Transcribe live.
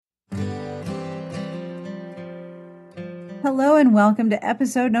Hello and welcome to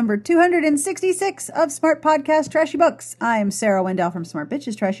episode number 266 of Smart Podcast Trashy Books. I'm Sarah Wendell from Smart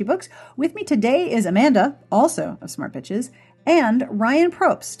Bitches Trashy Books. With me today is Amanda, also of Smart Bitches, and Ryanne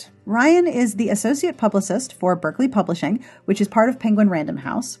Probst. Ryanne is the associate publicist for Berkley Publishing, which is part of Penguin Random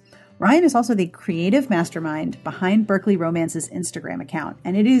House. Ryanne is also the creative mastermind behind Berkley Romance's Instagram account,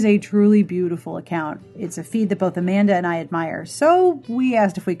 and it is a truly beautiful account. It's a feed that both Amanda and I admire, so we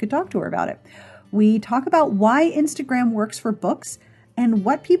asked if we could talk to her about it. We talk about why Instagram works for books and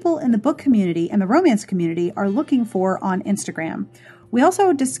what people in the book community and the romance community are looking for on Instagram. We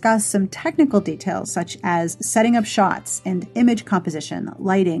also discuss some technical details such as setting up shots and image composition,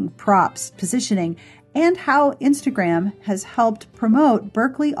 lighting, props, positioning, and how Instagram has helped promote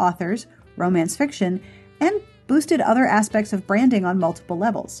Berkley authors, romance fiction, and boosted other aspects of branding on multiple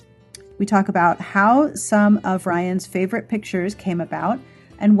levels. We talk about how some of Ryanne's favorite pictures came about,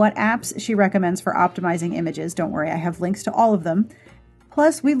 and what apps she recommends for optimizing images. Don't worry, I have links to all of them.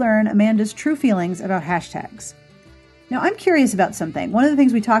 Plus, we learn Amanda's true feelings about hashtags. Now, I'm curious about something. One of the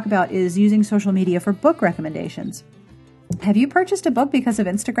things we talk about is using social media for book recommendations. Have you purchased a book because of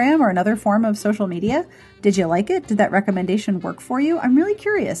Instagram or another form of social media? Did you like it? Did that recommendation work for you? I'm really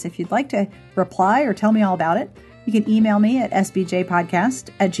curious. If you'd like to reply or tell me all about it, you can email me at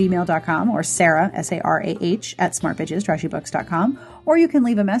sbjpodcast@gmail.com or Sarah, S-A-R-A-H, at smartbitchestrashybooks.com, or you can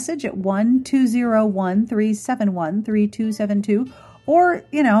leave a message at 1-201-371-3272, or,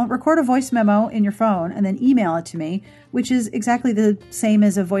 record a voice memo in your phone and then email it to me, which is exactly the same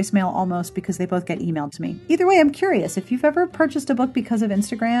as a voicemail almost because they both get emailed to me. Either way, I'm curious. If you've ever purchased a book because of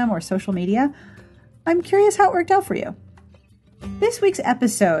Instagram or social media, I'm curious how it worked out for you. This week's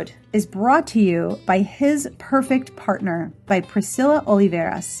episode is brought to you by His Perfect Partner by Priscilla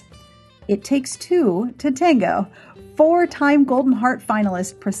Oliveras. It takes two to tango. 4-time Golden Heart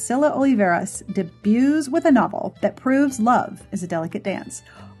finalist Priscilla Oliveras debuts with a novel that proves love is a delicate dance.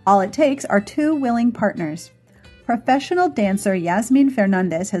 All it takes are two willing partners. Professional dancer Yasmin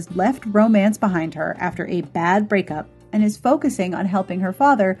Fernandez has left romance behind her after a bad breakup and is focusing on helping her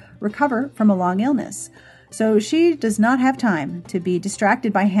father recover from a long illness. So she does not have time to be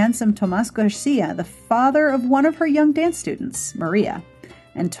distracted by handsome Tomas Garcia, the father of one of her young dance students, Maria.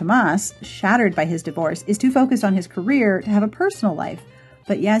 And Tomas, shattered by his divorce, is too focused on his career to have a personal life.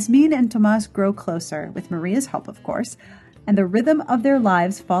 But Yasmin and Tomas grow closer, with Maria's help, of course, and the rhythm of their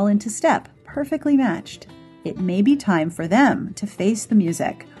lives fall into step, perfectly matched. It may be time for them to face the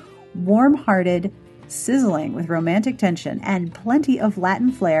music. Warm-hearted, sizzling with romantic tension and plenty of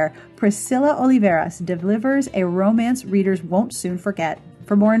Latin flair, Priscilla Oliveras delivers a romance readers won't soon forget.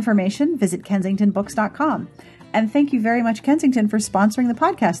 For more information, visit kensingtonbooks.com. And thank you very much, Kensington, for sponsoring the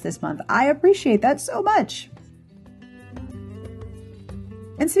podcast this month. I appreciate that so much.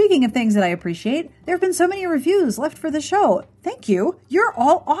 And speaking of things that I appreciate, there have been so many reviews left for the show. Thank you. You're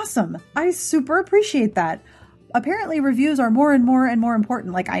all awesome. I super appreciate that. Apparently reviews are more and more and more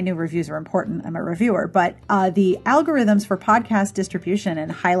important. Like, I knew reviews are important. I'm a reviewer, but the algorithms for podcast distribution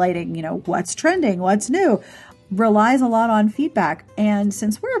and highlighting, what's trending, what's new, relies a lot on feedback. And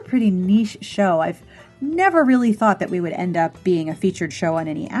since we're a pretty niche show, I've never really thought that we would end up being a featured show on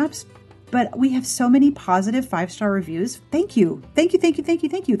any apps, but we have so many positive 5-star reviews. Thank you. Thank you. Thank you. Thank you.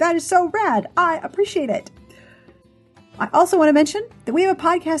 Thank you. That is so rad. I appreciate it. I also want to mention that we have a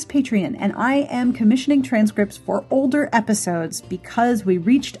podcast Patreon, and I am commissioning transcripts for older episodes because we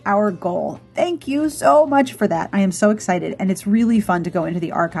reached our goal. Thank you so much for that. I am so excited, and it's really fun to go into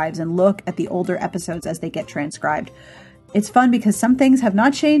the archives and look at the older episodes as they get transcribed. It's fun because some things have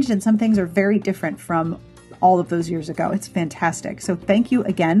not changed and some things are very different from all of those years ago. It's fantastic. So thank you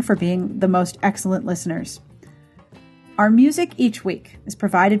again for being the most excellent listeners. Our music each week is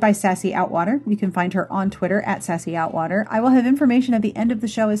provided by Sassy Outwater. You can find her on Twitter at Sassy Outwater. I will have information at the end of the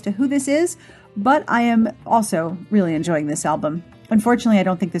show as to who this is, but I am also really enjoying this album. Unfortunately, I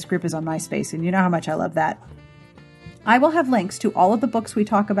don't think this group is on MySpace, and you know how much I love that. I will have links to all of the books we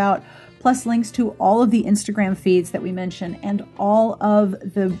talk about, plus links to all of the Instagram feeds that we mention, and all of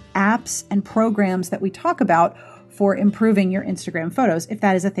the apps and programs that we talk about for improving your Instagram photos, if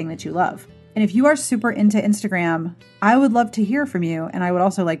that is a thing that you love. And if you are super into Instagram, I would love to hear from you. And I would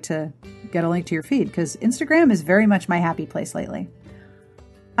also like to get a link to your feed because Instagram is very much my happy place lately.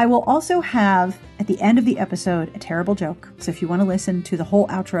 I will also have, at the end of the episode, a terrible joke. So if you want to listen to the whole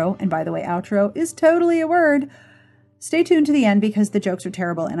outro, and by the way, outro is totally a word, stay tuned to the end because the jokes are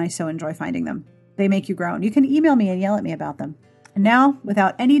terrible and I so enjoy finding them. They make you groan. You can email me and yell at me about them. And now,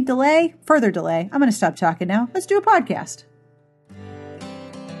 without any further delay, I'm going to stop talking now. Let's do a podcast.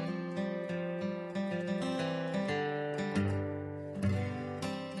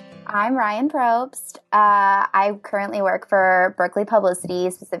 I'm Ryanne Probst. I currently work for Berkley Publicity,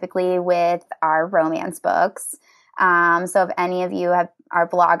 specifically with our romance books. So if any of you are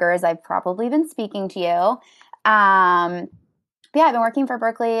bloggers, I've probably been speaking to you. But yeah, I've been working for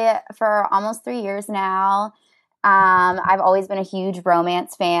Berkley for almost 3 years now. I've always been a huge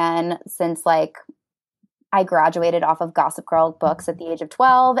romance fan since like I graduated off of Gossip Girl books at the age of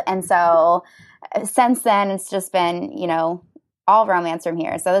 12. And so since then, it's just been, all romance from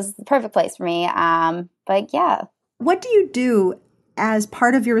here. So this is the perfect place for me. But yeah. What do you do as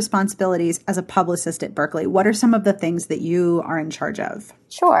part of your responsibilities as a publicist at Berkley? What are some of the things that you are in charge of?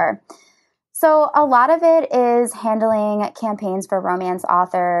 Sure. So a lot of it is handling campaigns for romance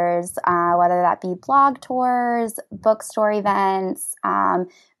authors, whether that be blog tours, bookstore events.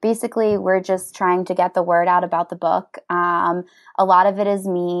 Basically, we're just trying to get the word out about the book. A lot of it is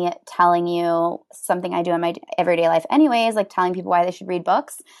me telling you something I do in my everyday life anyways, like telling people why they should read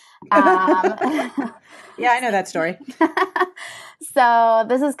books. Yeah, I know that story. So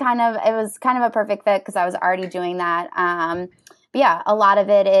this is it was kind of a perfect fit because I was already doing that. But yeah, a lot of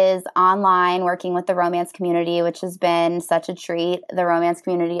it is online, working with the romance community, which has been such a treat. The romance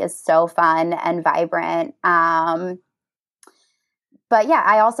community is so fun and vibrant. But yeah,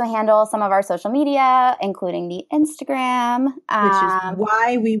 I also handle some of our social media, including the Instagram. Which is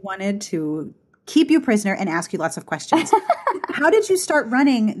why we wanted to keep you prisoner and ask you lots of questions. How did you start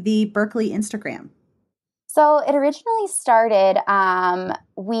running the Berkley Instagram? So it originally started,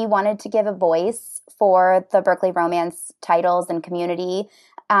 we wanted to give a voice for the Berkley romance titles and community.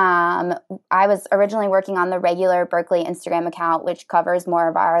 I was originally working on the regular Berkley Instagram account, which covers more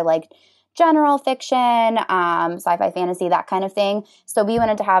of our like general fiction, sci-fi, fantasy, that kind of thing. So we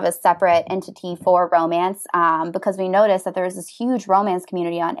wanted to have a separate entity for romance because we noticed that there was this huge romance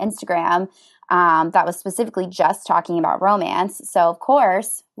community on Instagram that was specifically just talking about romance. So of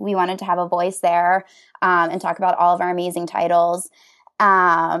course, we wanted to have a voice there and talk about all of our amazing titles.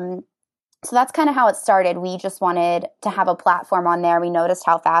 So that's kind of how it started. We just wanted to have a platform on there. We noticed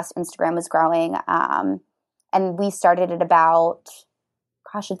how fast Instagram was growing. And we started it about,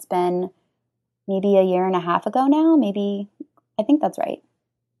 it's been maybe a year and a half ago now. I think that's right.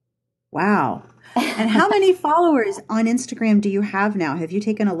 Wow. And how many followers on Instagram do you have now? Have you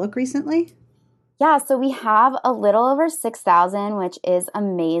taken a look recently? Yeah, so we have a little over 6,000, which is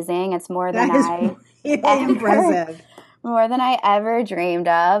amazing. It's more than impressive. More than I ever dreamed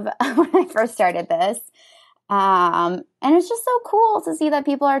of when I first started this. And it's just so cool to see that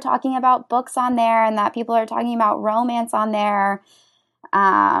people are talking about books on there and that people are talking about romance on there.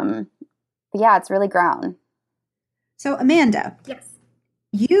 But yeah, it's really grown. So Amanda. Yes.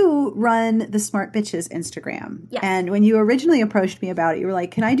 You run the Smart Bitches Instagram. Yes. And when you originally approached me about it, you were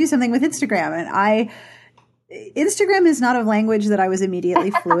like, can I do something with Instagram? And Instagram is not a language that I was immediately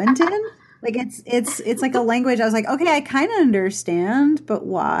fluent in. Like it's like a language I was like, okay, I kind of understand, but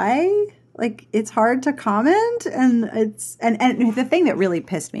why? Like it's hard to comment, and and the thing that really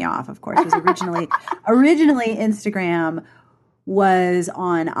pissed me off, of course, was originally Instagram was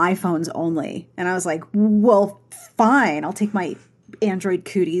on iPhones only, and I was like, well, fine, I'll take my Android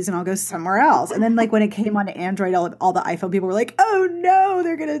cooties and I'll go somewhere else. And then like when it came onto Android, all the iPhone people were like, oh no,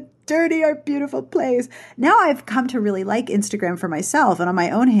 they're going to dirty our beautiful place. Now I've come to really like Instagram for myself. And on my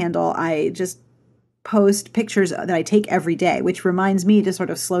own handle, I just post pictures that I take every day, which reminds me to sort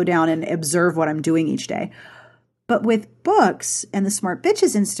of slow down and observe what I'm doing each day. But with books and the Smart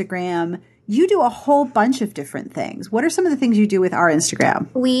Bitches Instagram, you do a whole bunch of different things. What are some of the things you do with our Instagram?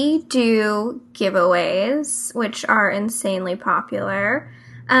 We do giveaways, which are insanely popular.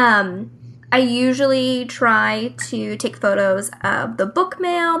 I usually try to take photos of the book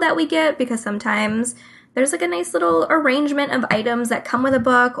mail that we get because sometimes there's like a nice little arrangement of items that come with a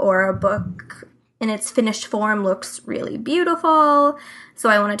book, or a book in its finished form looks really beautiful. So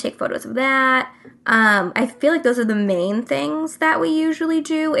I want to take photos of that. I feel like those are the main things that we usually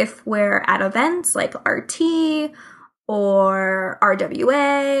do if we're at events like RT or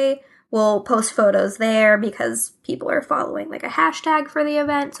RWA. We'll post photos there because people are following like a hashtag for the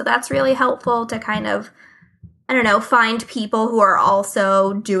event. So that's really helpful to kind of, find people who are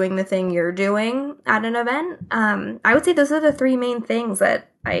also doing the thing you're doing at an event. I would say those are the three main things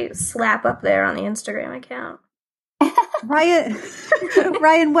that I slap up there on the Instagram account.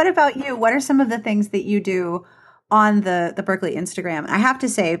 Ryan, what about you? What are some of the things that you do on the Berkley Instagram? I have to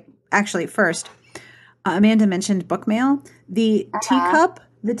say, actually, first, Amanda mentioned book mail. The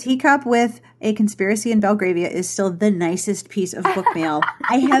teacup with A Conspiracy in Belgravia is still the nicest piece of book mail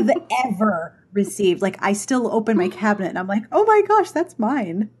I have ever received. Like, I still open my cabinet and I'm like, oh my gosh, that's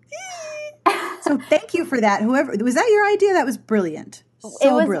mine. So thank you for that. Whoever, was that your idea? That was brilliant.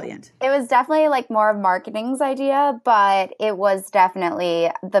 So brilliant. It was definitely like more of marketing's idea, but it was definitely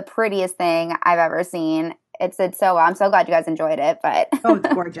the prettiest thing I've ever seen. It's so well. I'm so glad you guys enjoyed it. But Oh,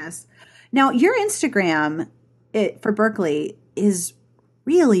 it's gorgeous. Now, your Instagram for Berkley is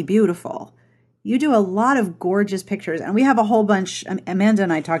really beautiful. You do a lot of gorgeous pictures, and we have a whole bunch. Amanda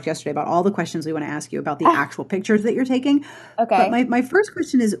and I talked yesterday about all the questions we want to ask you about the actual pictures that you're taking. Okay. But my first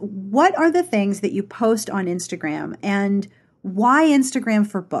question is, what are the things that you post on Instagram, and why Instagram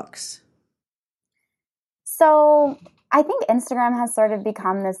for books? So I think Instagram has sort of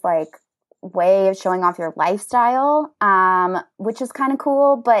become this like way of showing off your lifestyle, which is kind of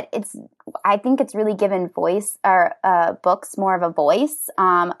cool, but I think it's really given voice or books more of a voice.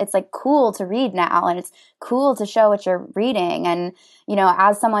 It's like cool to read now, and it's cool to show what you're reading. And, you know,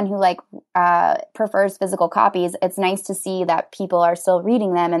 as someone who like prefers physical copies, it's nice to see that people are still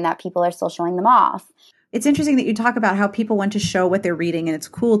reading them and that people are still showing them off. It's interesting that you talk about how people want to show what they're reading, and it's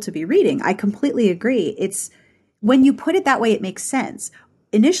cool to be reading. I completely agree. It's when you put it that way, it makes sense.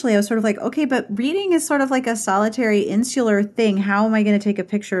 Initially, I was sort of like, okay, but reading is sort of like a solitary, insular thing. How am I going to take a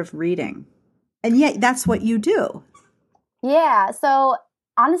picture of reading? And yet that's what you do. Yeah. So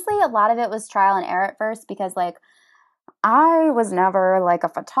honestly, a lot of it was trial and error at first because like I was never like a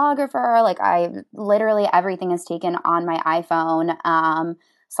photographer. Like literally everything is taken on my iPhone,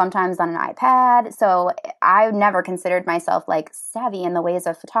 sometimes on an iPad. So I never considered myself like savvy in the ways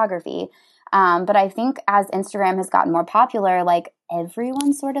of photography. But I think as Instagram has gotten more popular, like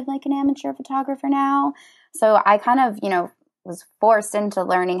everyone's sort of like an amateur photographer now. So I kind of, you know, was forced into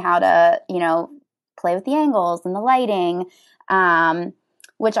learning how to, you know, play with the angles and the lighting,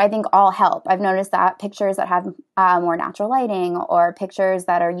 which I think all help. I've noticed that pictures that have more natural lighting or pictures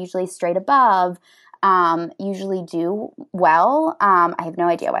that are usually straight above usually do well. I have no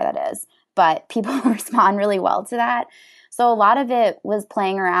idea why that is, but people respond really well to that. So a lot of it was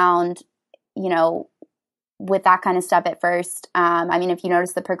playing around, you know, with that kind of stuff at first. I mean, if you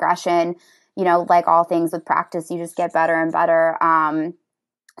notice the progression, you know, like all things with practice, you just get better and better.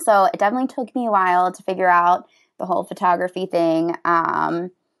 So it definitely took me a while to figure out the whole photography thing.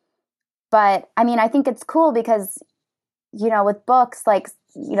 But I mean, I think it's cool because, you know, with books, like,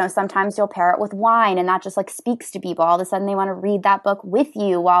 you know, sometimes you'll pair it with wine and that just like speaks to people. All of a sudden they want to read that book with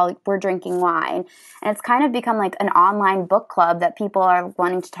you while we're drinking wine. And it's kind of become like an online book club that people are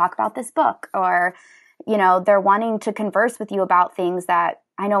wanting to talk about this book, or, you know, they're wanting to converse with you about things that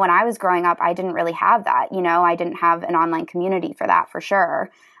I know when I was growing up, I didn't really have that. You know, I didn't have an online community for that for sure.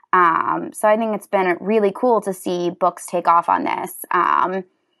 So I think it's been really cool to see books take off on this.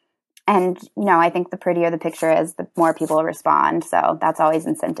 And, you know, I think the prettier the picture is, the more people respond. So that's always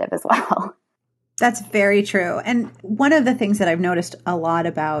incentive as well. That's very true. And one of the things that I've noticed a lot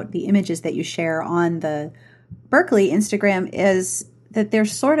about the images that you share on the Berkley Instagram is that they're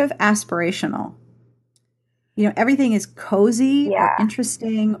sort of aspirational. You know, everything is cozy or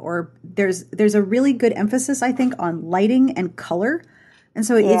interesting, or there's a really good emphasis, I think, on lighting and color. And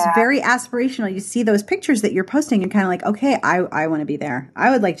so it's very aspirational. You see those pictures that you're posting and kind of like, okay, I want to be there.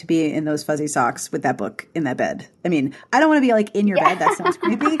 I would like to be in those fuzzy socks with that book in that bed. I mean, I don't want to be like in your bed. That sounds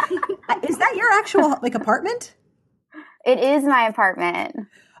creepy. Is that your actual like apartment? It is my apartment.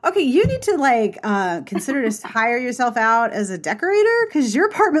 Okay, you need to like consider to hire yourself out as a decorator because your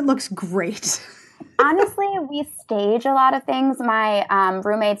apartment looks great. Honestly, we stage a lot of things. My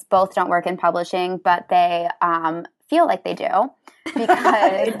roommates both don't work in publishing, but they feel like they do.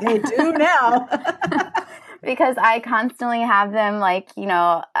 Because they do now. Because I constantly have them like, you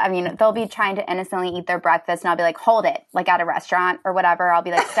know, I mean, they'll be trying to innocently eat their breakfast and I'll be like, hold it, like at a restaurant or whatever. I'll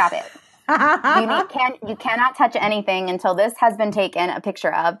be like, stop it. You cannot touch anything until this has been taken a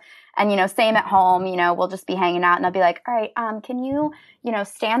picture of. And, you know, same at home, you know, we'll just be hanging out and I'll be like, all right, can you, you know,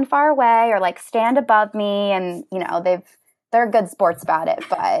 stand far away or like stand above me? And, you know, they're good sports about it,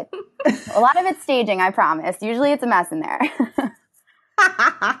 but a lot of it's staging, I promise. Usually it's a mess in there.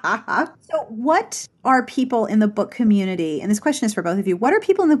 So what are people in the book community, and this question is for both of you, what are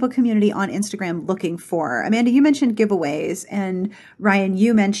people in the book community on Instagram looking for? Amanda, you mentioned giveaways, and Ryan,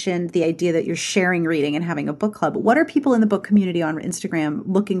 you mentioned the idea that you're sharing reading and having a book club. What are people in the book community on Instagram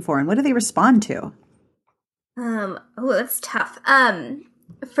looking for, and what do they respond to? Oh, that's tough.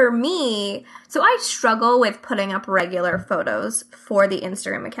 For me, so I struggle with putting up regular photos for the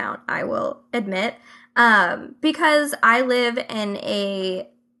Instagram account, I will admit. Because I live in a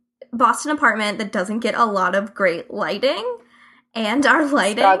Boston apartment that doesn't get a lot of great lighting, and our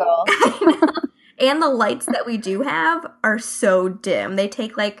lighting and the lights that we do have are so dim. They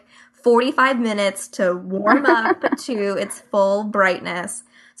take like 45 minutes to warm up to its full brightness.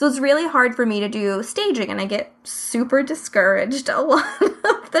 So it's really hard for me to do staging, and I get super discouraged a lot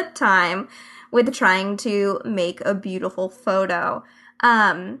of the time with trying to make a beautiful photo.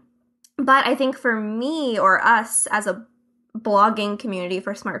 But I think for me or us as a blogging community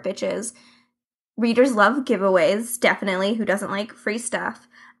for Smart Bitches, readers love giveaways, definitely. Who doesn't like free stuff?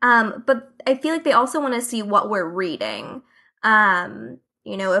 But I feel like they also want to see what we're reading.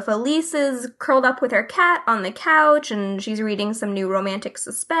 If Elise is curled up with her cat on the couch and she's reading some new romantic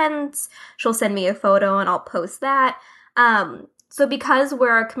suspense, she'll send me a photo and I'll post that. So because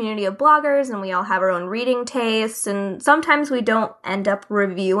we're a community of bloggers and we all have our own reading tastes, and sometimes we don't end up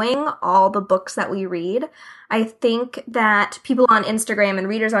reviewing all the books that we read, I think that people on Instagram and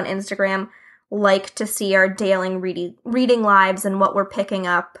readers on Instagram like to see our daily reading lives and what we're picking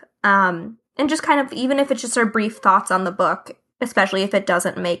up, and just kind of, even if it's just our brief thoughts on the book, especially if it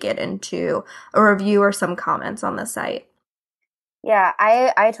doesn't make it into a review or some comments on the site. Yeah,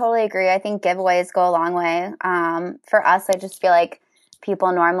 I totally agree. I think giveaways go a long way. For us, I just feel like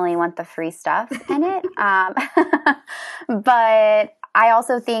people normally want the free stuff in it. But I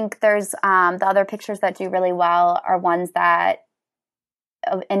also think there's the other pictures that do really well are ones that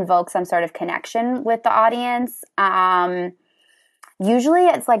invoke some sort of connection with the audience. Usually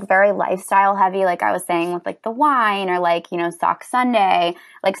it's like very lifestyle heavy, like I was saying with like the wine or like, Sock Sunday,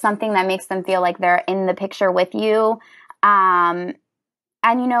 like something that makes them feel like they're in the picture with you. And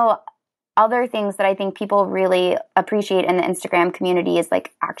other things that I think people really appreciate in the Instagram community is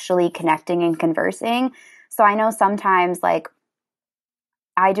like actually connecting and conversing. So I know sometimes like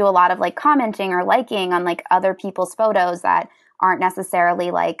I do a lot of like commenting or liking on like other people's photos that aren't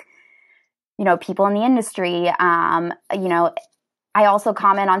necessarily like, people in the industry. I also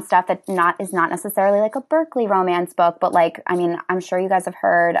comment on stuff that is not necessarily like a Berkley romance book, but like, I'm sure you guys have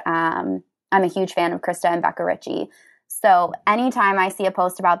heard, I'm a huge fan of Krista and Becca Ritchie. So anytime I see a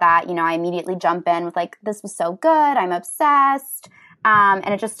post about that, I immediately jump in with like, this was so good, I'm obsessed.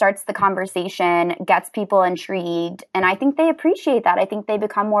 And it just starts the conversation, gets people intrigued. And I think they appreciate that. I think they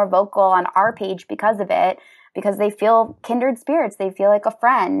become more vocal on our page because of it, because they feel kindred spirits. They feel like a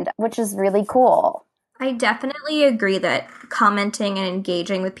friend, which is really cool. I definitely agree that commenting and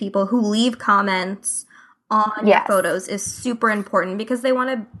engaging with people who leave comments on your photos is super important, because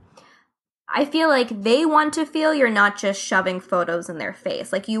I feel like they want to feel you're not just shoving photos in their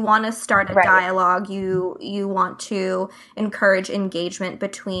face. Like, you want to start a dialogue. You want to encourage engagement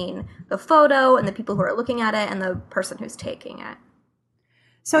between the photo and the people who are looking at it and the person who's taking it.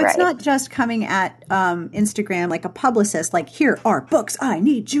 So it's not just coming at Instagram like a publicist, like, here are books I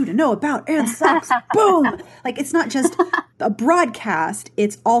need you to know about and socks, boom. Like, it's not just a broadcast.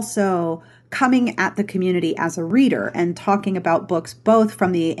 It's also coming at the community as a reader and talking about books, both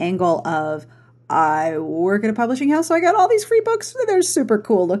from the angle of, I work at a publishing house, so I got all these free books. They're super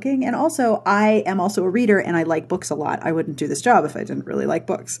cool looking. And also, I am also a reader and I like books a lot. I wouldn't do this job if I didn't really like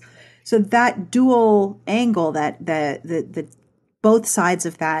books. So that dual angle, that the both sides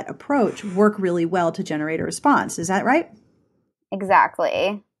of that approach work really well to generate a response. Is that right?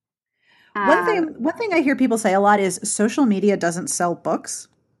 Exactly. One thing I hear people say a lot is social media doesn't sell books.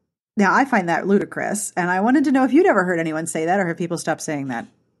 Now, I find that ludicrous, and I wanted to know if you'd ever heard anyone say that, or have people stopped saying that?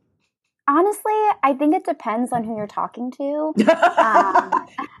 Honestly, I think it depends on who you're talking to.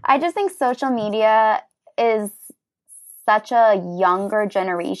 I just think social media is such a younger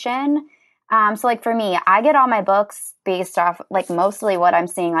generation. So like for me, I get all my books based off like mostly what I'm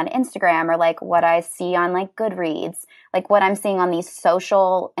seeing on Instagram, or like what I see on like Goodreads, like what I'm seeing on these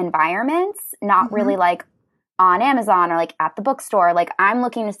social environments, not really like on Amazon or like at the bookstore. Like, I'm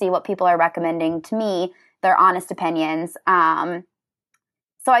looking to see what people are recommending to me, their honest opinions.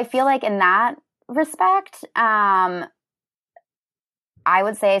 So I feel like in that respect, I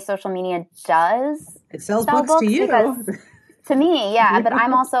would say social media does. It sells books to you. To me, yeah. But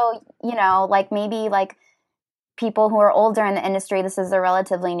I'm also, like maybe like people who are older in the industry, this is a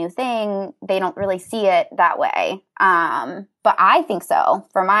relatively new thing. They don't really see it that way. But I think so,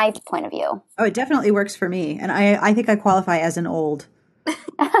 from my point of view. Oh, it definitely works for me. And I think I qualify as an old.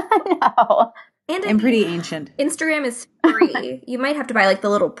 No. And I'm pretty ancient. Instagram is free. You might have to buy like the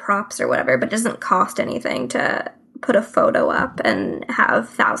little props or whatever, but it doesn't cost anything to put a photo up and have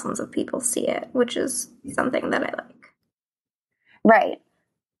thousands of people see it, which is something that I like. Right.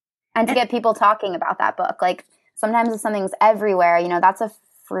 And to get people talking about that book. Like, sometimes if something's everywhere, that's a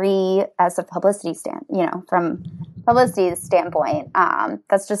free, as a publicity from publicity standpoint,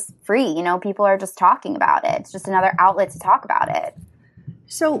 that's just free. People are just talking about it. It's just another outlet to talk about it.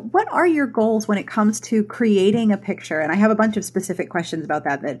 So what are your goals when it comes to creating a picture? And I have a bunch of specific questions about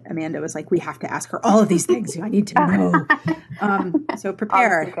that Amanda was like, we have to ask her all of these things. I need to know. So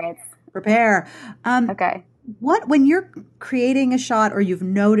prepare. Prepare. Okay. When you're creating a shot or you've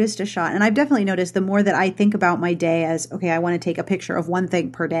noticed a shot, and I've definitely noticed the more that I think about my day as, okay, I want to take a picture of one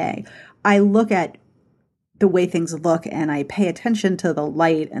thing per day, I look at the way things look and I pay attention to the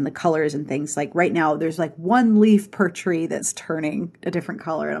light and the colors and things. Like right now, there's like one leaf per tree that's turning a different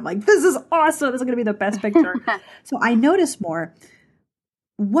color. And I'm like, this is awesome. This is going to be the best picture. So I notice more.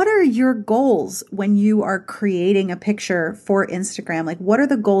 What are your goals when you are creating a picture for Instagram? Like, what are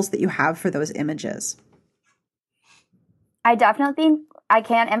the goals that you have for those images? I definitely think I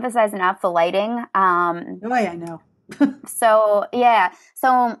can't emphasize enough the lighting. Oh, yeah, I know. So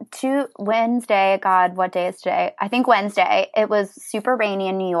Wednesday, God, what day is today? I think Wednesday, it was super rainy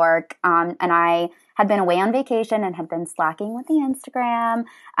in New York. And I had been away on vacation and had been slacking with the Instagram.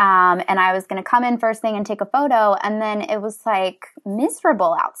 And I was going to come in first thing and take a photo. And then it was like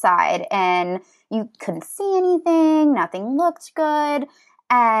miserable outside and you couldn't see anything. Nothing looked good.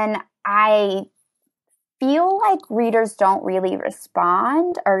 And I feel like readers don't really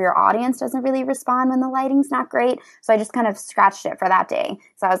respond, or your audience doesn't really respond when the lighting's not great. So I just kind of scratched it for that day.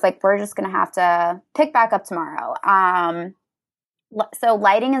 So I was like, we're just going to have to pick back up tomorrow. So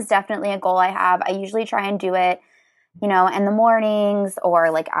lighting is definitely a goal I have. I usually try and do it, in the mornings or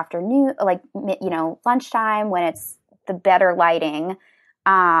like afternoon, like, lunchtime when it's the better lighting.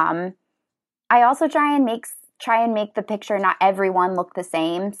 I also try and make the picture, not everyone look the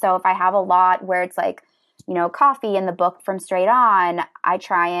same. So if I have a lot where it's like, coffee in the book from Straight On, I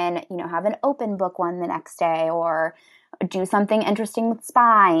try and, have an open book one the next day or do something interesting with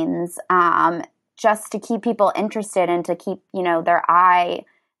spines, just to keep people interested and to keep, their eye,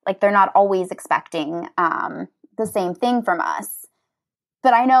 like they're not always expecting the same thing from us.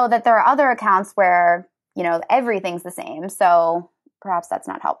 But I know that there are other accounts where, everything's the same. So perhaps that's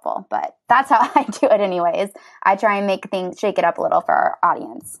not helpful, but that's how I do it anyways. I try and shake it up a little for our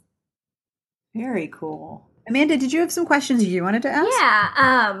audience. Very cool. Amanda, did you have some questions you wanted to ask?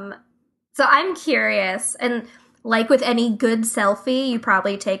 Yeah. So I'm curious, and like with any good selfie, you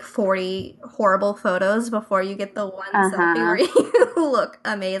probably take 40 horrible photos before you get the one selfie where you look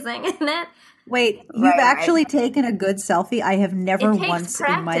amazing in it. Wait, you've actually taken a good selfie? I have never once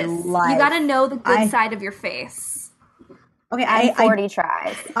in my life. You got to know the good side of your face. Okay, I 40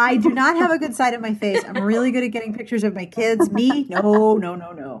 tries. I do not have a good side of my face. I'm really good at getting pictures of my kids. Me?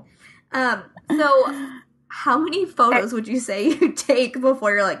 No. So how many photos would you say you take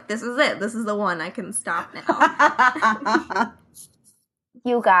before you're like, this is it. This is the one. I can stop now.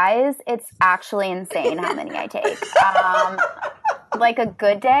 You guys, it's actually insane how many I take. Like a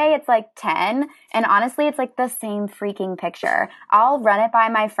good day, it's like 10. And honestly, it's like the same freaking picture. I'll run it by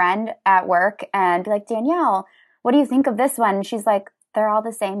my friend at work and be like, Danielle, what do you think of this one? And she's like, they're all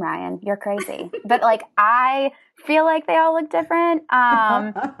the same, Ryan. You're crazy. But like, I feel like they all look different.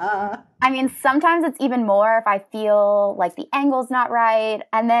 I mean, sometimes it's even more if I feel like the angle's not right.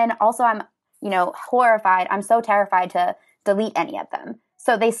 And then also I'm, horrified. I'm so terrified to delete any of them.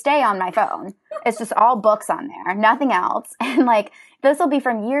 So they stay on my phone. It's just all books on there, nothing else. And like, this will be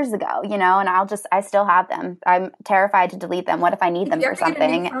from years ago, and I still have them. I'm terrified to delete them. What if I need them for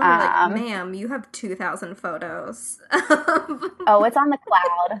something? Phone, like, ma'am, you have 2,000 photos. Oh, it's on the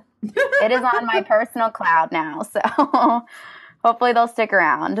cloud. It is on my personal cloud now. So hopefully they'll stick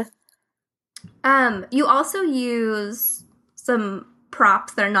around. You also use some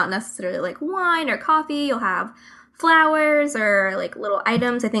props that are not necessarily like wine or coffee. You'll have flowers or like little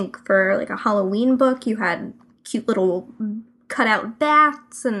items. I think for like a Halloween book, you had cute little cutout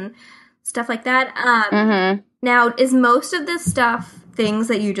bats and stuff like that. Now, is most of this stuff things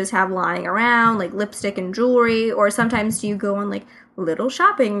that you just have lying around, like lipstick and jewelry, or sometimes do you go on like little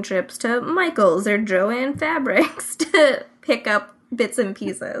shopping trips to Michael's or Joann Fabrics to pick up bits and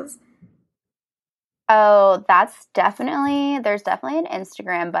pieces? Oh, there's definitely an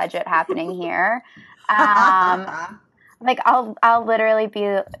Instagram budget happening here. Like I'll literally be,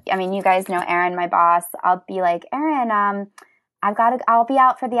 I mean, you guys know Erin, my boss. I'll be like, Erin, I'll be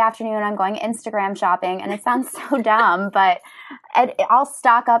out for the afternoon. I'm going Instagram shopping. And it sounds so dumb, but I'll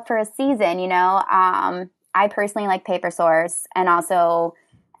stock up for a season, I personally like Paper Source and also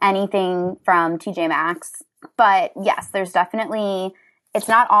anything from TJ Maxx. But yes, there's definitely, it's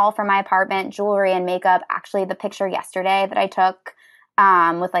not all from my apartment, jewelry and makeup. Actually, the picture yesterday that I took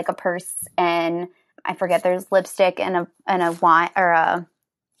with like a purse and I forget, there's lipstick and a wine or a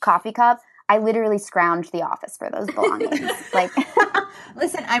coffee cup. I literally scrounged the office for those belongings. Like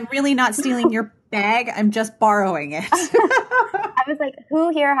Listen, I'm really not stealing your bag. I'm just borrowing it. I was like, who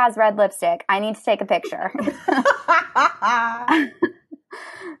here has red lipstick? I need to take a picture.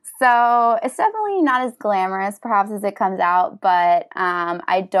 So it's definitely not as glamorous, perhaps, as it comes out, but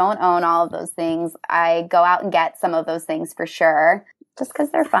I don't own all of those things. I go out and get some of those things for sure, just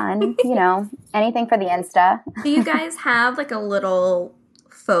because they're fun, anything for the Insta. Do you guys have like a little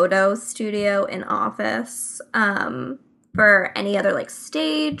photo studio in office for any other like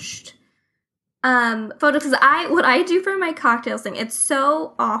staged photos? Because what I do for my cocktails thing, it's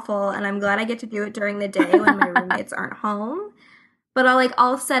so awful, and I'm glad I get to do it during the day when my roommates aren't home. But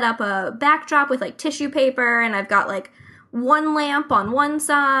I'll set up a backdrop with like tissue paper, and I've got like one lamp on one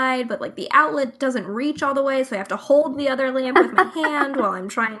side, but like the outlet doesn't reach all the way, so I have to hold the other lamp with my hand while I'm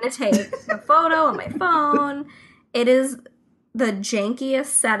trying to take the photo on my phone. It is the jankiest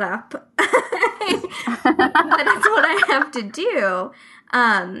setup. But that's what I have to do.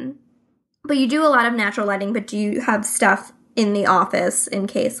 But you do a lot of natural lighting, but do you have stuff in the office in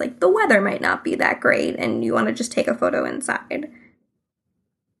case like the weather might not be that great and you want to just take a photo inside?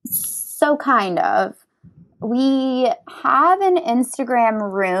 So kind of. We have an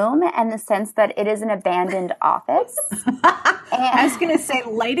Instagram room in the sense that it is an abandoned office. I was going to say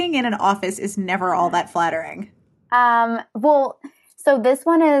lighting in an office is never all that flattering. Well, so this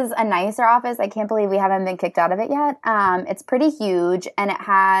one is a nicer office. I can't believe we haven't been kicked out of it yet. It's pretty huge, and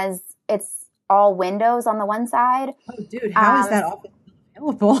it's all windows on the one side. Oh, dude, how is that office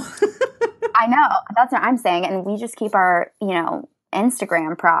available? I know. That's what I'm saying. And we just keep our,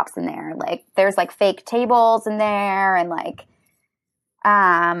 Instagram props in there. Like there's like fake tables in there and like,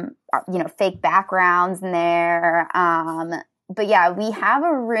 fake backgrounds in there. But yeah, we have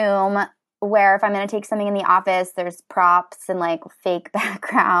a room where if I'm going to take something in the office, there's props and like fake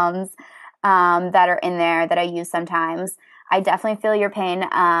backgrounds, that are in there that I use sometimes. I definitely feel your pain,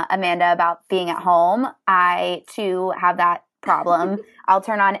 Amanda, about being at home. I too have that problem. I'll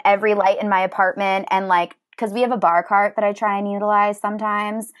turn on every light in my apartment and like, because we have a bar cart that I try and utilize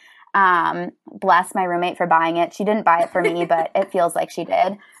sometimes. Bless my roommate for buying it. She didn't buy it for me, but it feels like she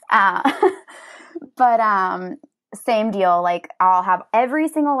did. But same deal. Like I'll have every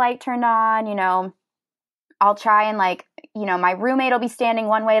single light turned on, I'll try and like, my roommate will be standing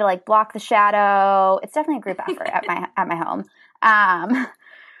one way to like block the shadow. It's definitely a group effort at my home.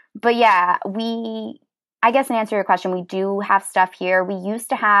 But yeah, I guess in answer to your question, we do have stuff here. We used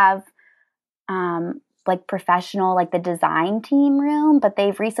to have, like professional, like the design team room, but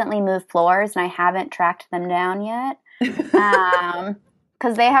they've recently moved floors and I haven't tracked them down yet.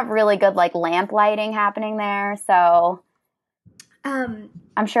 Cause they have really good like lamp lighting happening there. So, I'm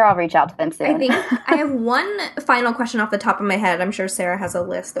sure I'll reach out to them soon. I think I have one final question off the top of my head. I'm sure Sarah has a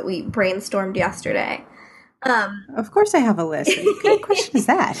list that we brainstormed yesterday. Of course I have a list. What kind of question is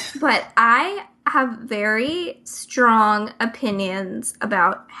that? But I have very strong opinions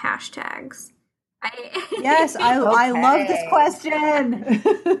about hashtags. Yes, I love this question.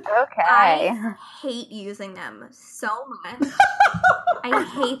 Okay. I hate using them so much. I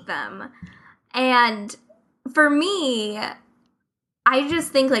hate them. And for me, I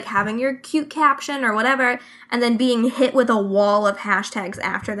just think like having your cute caption or whatever and then being hit with a wall of hashtags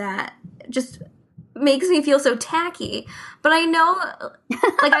after that just makes me feel so tacky. But I know,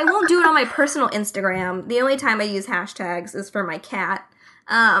 like, I won't do it on my personal Instagram. The only time I use hashtags is for my cat.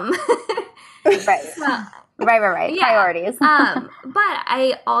 Right. Yeah. Priorities. But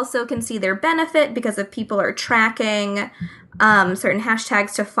I also can see their benefit because if people are tracking certain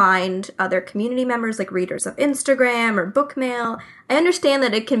hashtags to find other community members, like readers of Instagram or book mail, I understand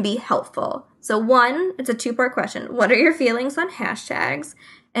that it can be helpful. So one, it's a two-part question. What are your feelings on hashtags?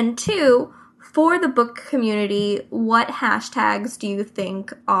 And two, for the book community, what hashtags do you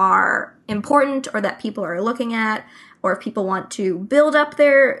think are important or that people are looking at? Or if people want to build up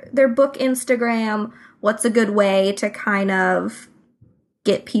their book Instagram, what's a good way to kind of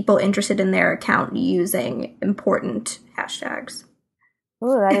get people interested in their account using important hashtags?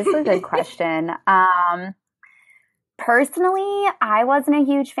 Ooh, that is a good question. Personally, I wasn't a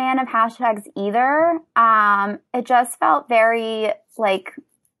huge fan of hashtags either. It just felt very like,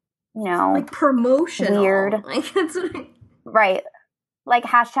 like promotional. Weird. Like that's what right. Like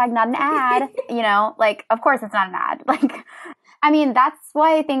hashtag not an ad, like of course it's not an ad. Like, I mean, that's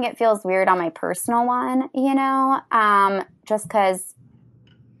why I think it feels weird on my personal one, just because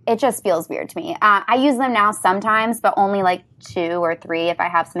it just feels weird to me. I use them now sometimes, but only like 2 or 3 if I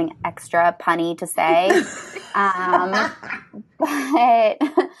have something extra punny to say. But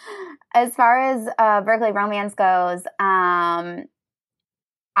as far as Berkley romance goes,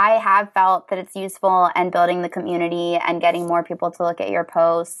 I have felt that it's useful and building the community and getting more people to look at your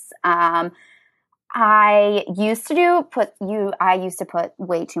posts. I used to put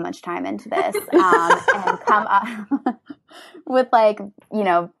way too much time into this, and come up with like,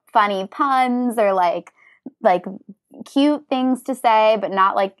 funny puns or like cute things to say, but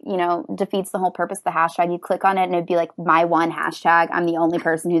not like, defeats the whole purpose of the hashtag. You click on it and it'd be like my one hashtag. I'm the only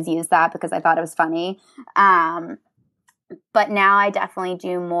person who's used that because I thought it was funny. But now I definitely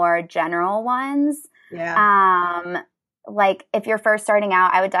do more general ones. Yeah. Like if you're first starting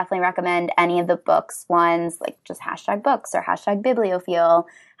out, I would definitely recommend any of the books ones, like just hashtag books or hashtag bibliophile,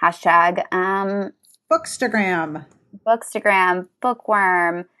 hashtag Bookstagram,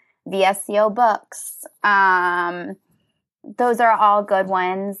 bookworm, VSCO books. Those are all good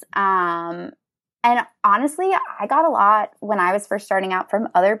ones. And honestly, I got a lot when I was first starting out from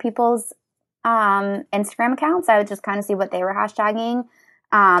other people's Instagram accounts. I would just kind of see what they were hashtagging.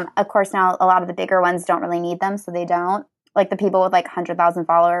 Of course, now a lot of the bigger ones don't really need them, so they don't. Like the people with like 100,000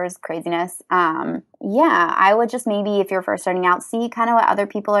 followers, craziness. I would just maybe, if you're first starting out, see kind of what other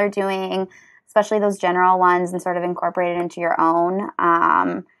people are doing, especially those general ones, and sort of incorporate it into your own.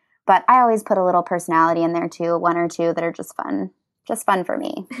 But I always put a little personality in there too, one or two that are just fun for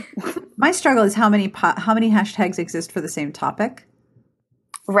me. My struggle is how many hashtags exist for the same topic.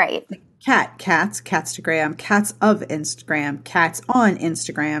 Right. Cats, Catstagram, cats of Instagram, cats on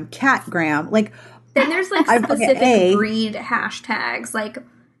Instagram, Catgram. Like, then there's like specific breed hashtags. Like,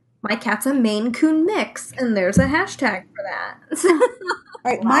 my cat's a Maine Coon mix, and there's a hashtag for that.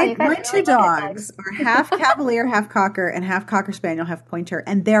 Right, wow, my two dogs are half Cavalier, half Cocker, and half Cocker Spaniel, half Pointer,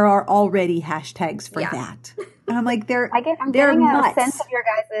 and there are already hashtags for that. And I'm like, I'm getting nuts. A sense of your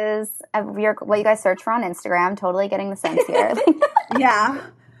guys' what you guys search for on Instagram. Totally getting the sense here. Yeah.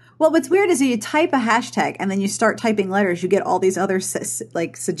 Well, what's weird is you type a hashtag and then you start typing letters, you get all these other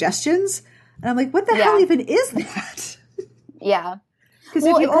suggestions, and I'm like, what the hell even is that? Yeah. Because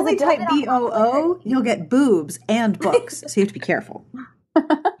if you only type BOO, you'll get boobs and books, so you have to be careful.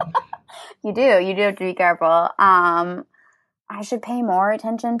 You do have to be careful. I should pay more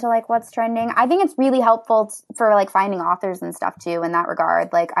attention to like what's trending. I think it's really helpful for like finding authors and stuff too in that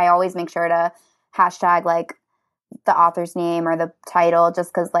regard. Like I always make sure to hashtag like the author's name or the title,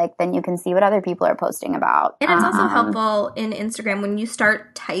 just because like then you can see what other people are posting about. And it's also helpful in Instagram when you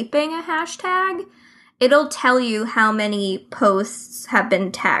start typing a hashtag, it'll tell you how many posts have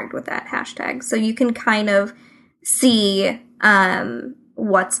been tagged with that hashtag. So you can kind of see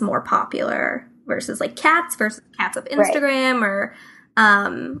what's more popular versus like cats versus cats of Instagram, or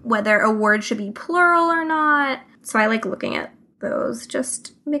whether a word should be plural or not. So I like looking at those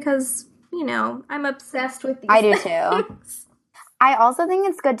just because, I'm obsessed with these I do too. I also think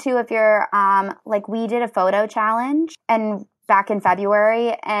it's good too if you're like we did a photo challenge and back in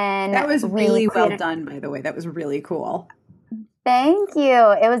February, and that was really well done, by the way. That was really cool. Thank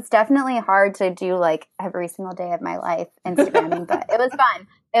you. It was definitely hard to do like every single day of my life Instagramming, but it was fun.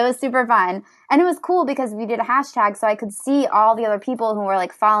 It was super fun. And it was cool because we did a hashtag, so I could see all the other people who were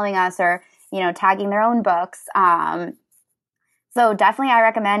like following us or, tagging their own books. So definitely I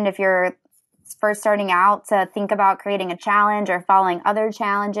recommend if you're first starting out to think about creating a challenge or following other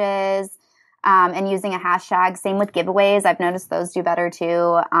challenges and using a hashtag. Same with giveaways. I've noticed those do better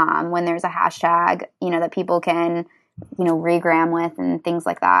too when there's a hashtag, that people can regram with and things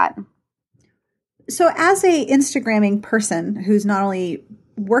like that. So as a Instagramming person who's not only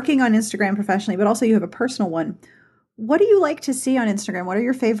working on Instagram professionally, but also you have a personal one, what do you like to see on Instagram? What are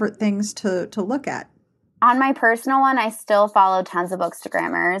your favorite things to look at? On my personal one, I still follow tons of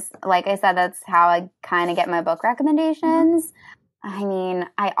bookstagrammers. Like I said, that's how I kind of get my book recommendations. I mean,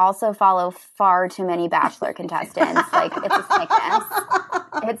 I also follow far too many Bachelor contestants. Like, it's a sickness.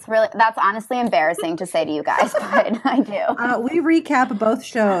 It's really, that's honestly embarrassing to say to you guys, but I do. We recap both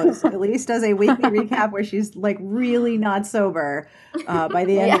shows. Elise does a weekly recap where she's like really not sober by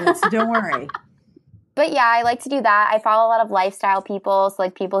the end of it, so don't worry. But yeah, I like to do that. I follow a lot of lifestyle people, so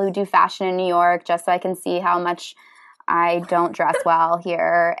like people who do fashion in New York, just so I can see how much I don't dress well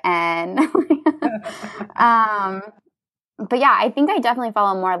here. And but yeah, I think I definitely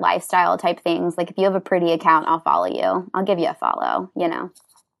follow more lifestyle type things. Like if you have a pretty account, I'll follow you. I'll give you a follow,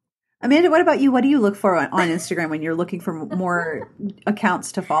 Amanda, what about you? What do you look for on Instagram when you're looking for more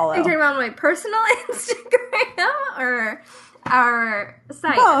accounts to follow? Are you talking about my personal Instagram or our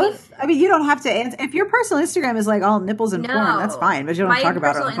site? Both. I mean, you don't have to answer. If your personal Instagram is like all nipples and porn, that's fine. But you don't talk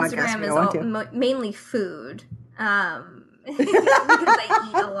about it on the podcast if you don't want to. Mainly food. Because I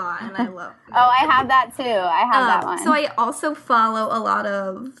eat a lot and I love food. Oh, I have that too. I have that one. So I also follow a lot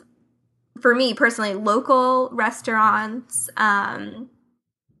of, for me personally, local restaurants,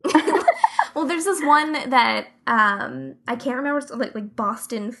 Well, there's this one that I can't remember, it's like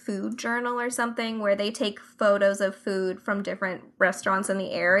Boston Food Journal or something, where they take photos of food from different restaurants in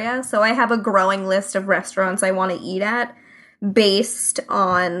the area. So I have a growing list of restaurants I want to eat at based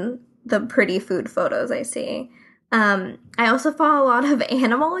on the pretty food photos I see. I also follow a lot of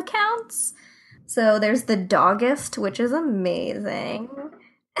animal accounts. So there's the Doggist, which is amazing.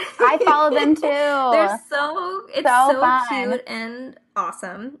 I follow them too. It's so cute and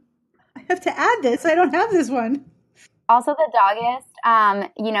awesome. I have to add this. I don't have this one. Also, the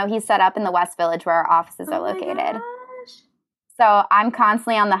Doggist, he's set up in the West Village where our offices are located. So I'm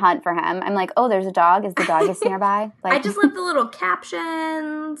constantly on the hunt for him. I'm like, oh, there's a dog. Is the Doggist nearby? Like, I just love the little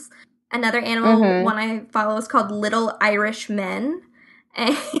captions. Another animal one I follow is called Little Irish Men.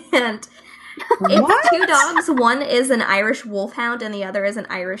 And it's two dogs. One is an Irish wolfhound and the other is an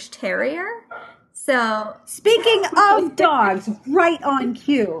Irish terrier. So, speaking of dogs, right on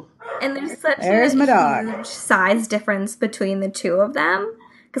cue. And there's such a huge size difference between the two of them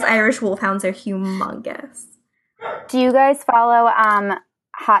because Irish wolfhounds are humongous. Do you guys follow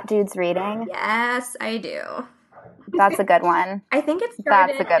Hot Dudes Reading? Yes, I do. That's a good one. I think it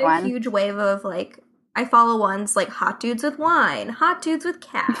started a huge wave of I follow ones like Hot Dudes with Wine, Hot Dudes with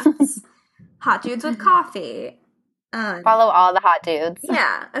Cats, Hot Dudes with Coffee. Follow all the hot dudes.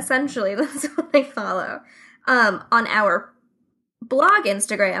 Yeah, essentially, that's what I follow. On our blog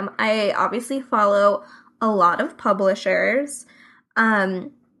Instagram, I obviously follow a lot of publishers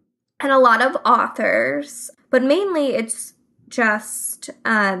and a lot of authors, but mainly it's just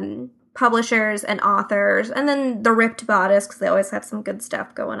publishers and authors, and then the Ripped Bodice, because they always have some good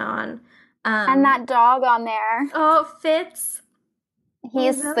stuff going on. And that dog on there. Oh, Fitz.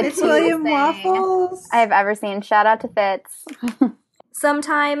 He's the cutest William thing Waffles I've ever seen. Shout out to Fitz.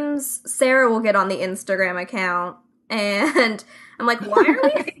 Sometimes Sarah will get on the Instagram account, and I'm like, why are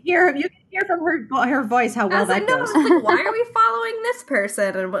we... You can hear from her voice how well that goes. Like, why are we following this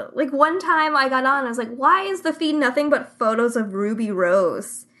person? And one time I got on, I was like, why is the feed nothing but photos of Ruby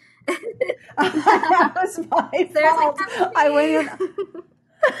Rose? That was my fault. I went in...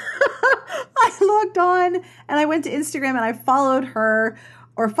 I logged on and I went to Instagram and I followed her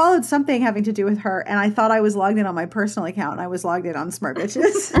or followed something having to do with her, and I thought I was logged in on my personal account and I was logged in on Smart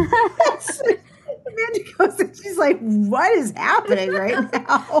Bitches. Amanda goes and she's like, what is happening right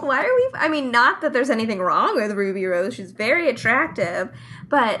now? Why are we... I mean, not that there's anything wrong with Ruby Rose. She's very attractive.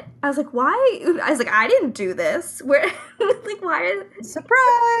 But I was like, why? I was like, I didn't do this. Where... like, why? Surprise!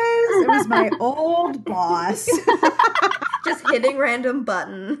 It was my old boss. Just hitting random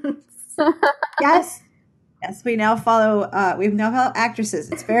buttons. Yes. Yes, we now follow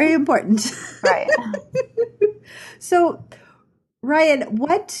actresses. It's very important. Right. So, Ryan,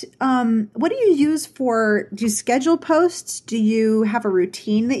 what do you use do you schedule posts? Do you have a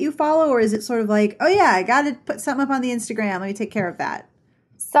routine that you follow, or is it sort of like, oh yeah, I got to put something up on the Instagram, let me take care of that?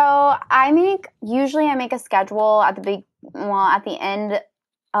 So I make a schedule at the end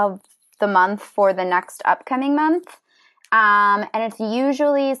of the month for the next upcoming month. And it's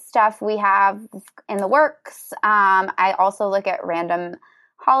usually stuff we have in the works. I also look at random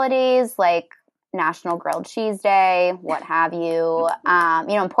holidays like National Grilled Cheese Day, what have you,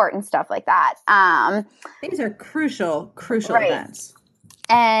 important stuff like that. These are crucial right. events.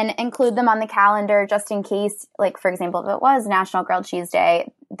 And include them on the calendar just in case, like, for example, if it was National Grilled Cheese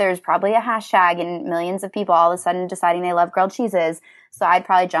Day, there's probably a hashtag and millions of people all of a sudden deciding they love grilled cheeses. So I'd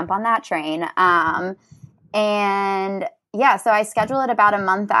probably jump on that train. And yeah, so I schedule it about a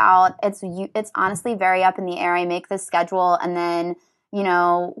month out. It's honestly very up in the air. I make this schedule and then,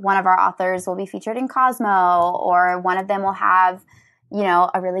 one of our authors will be featured in Cosmo, or one of them will have,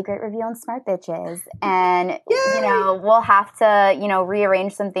 a really great review on Smart Bitches. And, we'll have to,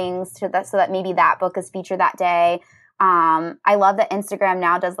 rearrange some things so that maybe that book is featured that day. I love that Instagram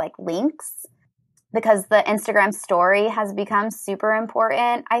now does like links, because the Instagram story has become super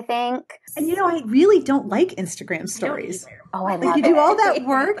important, I think. And I really don't like Instagram stories. Oh, I love it. You do all that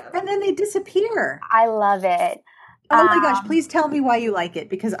work and then they disappear. I love it. Oh my gosh, please tell me why you like it,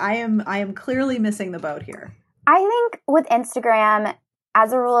 because I am clearly missing the boat here. I think with Instagram,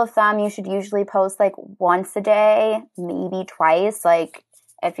 as a rule of thumb, you should usually post like once a day, maybe twice, like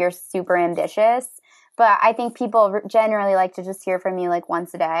if you're super ambitious. But I think people generally like to just hear from you like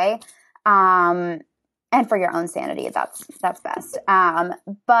once a day. And for your own sanity, that's best.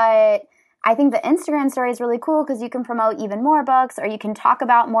 But I think the Instagram story is really cool because you can promote even more books, or you can talk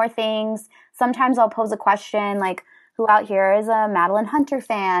about more things. Sometimes I'll pose a question like, who out here is a Madeline Hunter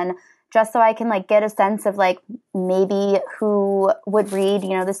fan? Just so I can like get a sense of like maybe who would read,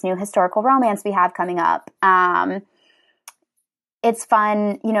 this new historical romance we have coming up. it's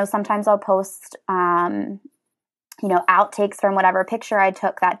fun. You know, sometimes I'll post, you know, outtakes from whatever picture I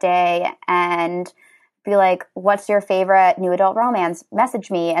took that day and be like, what's your favorite new adult romance? Message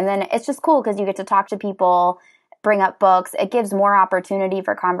me. And then it's just cool because you get to talk to people, bring up books. It gives more opportunity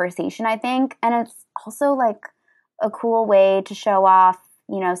for conversation, I think. And it's also like a cool way to show off,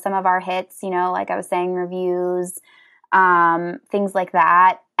 you know, some of our hits, you know, like I was saying, reviews, things like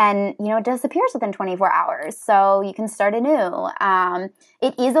that. And, you know, it disappears within 24 hours. So you can start anew.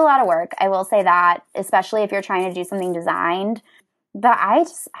 It is a lot of work. I will say that, especially if you're trying to do something designed. But I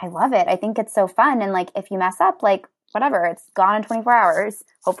love it. I think it's so fun. And like, if you mess up, like, whatever, it's gone in 24 hours.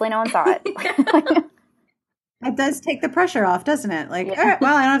 Hopefully no one saw it. It does take the pressure off, doesn't it? Like, all right,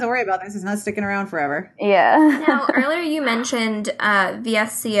 well, I don't have to worry about this. It's not sticking around forever. Yeah. Now, earlier you mentioned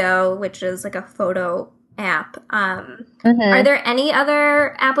VSCO, which is like a photo app. Are there any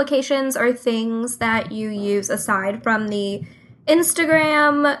other applications or things that you use aside from the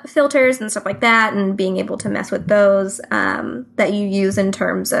Instagram filters and stuff like that, and being able to mess with those, that you use in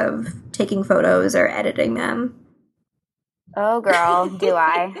terms of taking photos or editing them? Oh, girl, do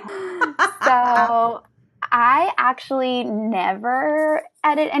I. So I actually never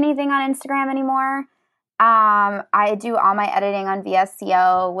edit anything on Instagram anymore. I do all my editing on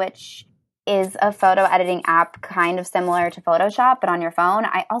VSCO, which is a photo editing app kind of similar to Photoshop, but on your phone.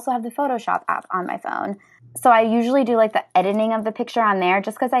 I also have the Photoshop app on my phone. So I usually do like the editing of the picture on there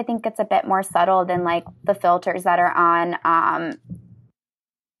just because I think it's a bit more subtle than like the filters that are on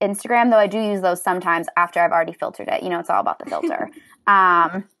Instagram, though I do use those sometimes after I've already filtered it. You know, it's all about the filter.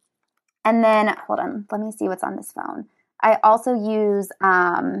 And then, hold on, let me see what's on this phone. I also use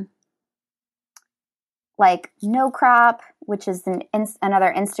like No Crop, which is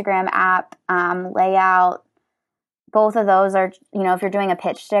another Instagram app, Layout. Both of those are, you know, if you're doing a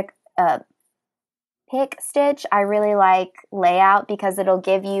pick stitch, I really like Layout because it'll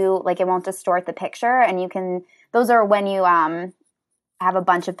give you, like, it won't distort the picture, and you can, those are when you have a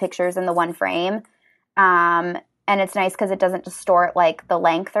bunch of pictures in the one frame. And it's nice because it doesn't distort like the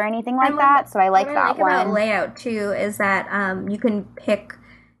length or anything like that. So I like that one. What I like about Layout too is that you can pick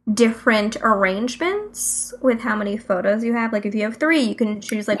different arrangements with how many photos you have. Like if you have 3, you can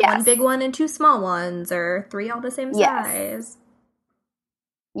choose like one big one and 2 small ones, or 3 all the same size.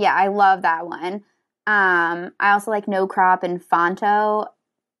 Yeah, I love that one. I also like No Crop and Fonto,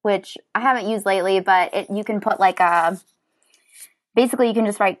 which I haven't used lately, but you can put like basically you can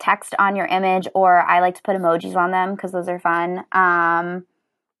just write text on your image, or I like to put emojis on them because those are fun.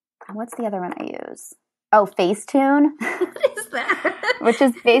 What's the other one I use? Oh, Facetune. What is that? Which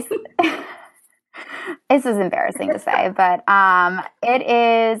is this is embarrassing to say, but it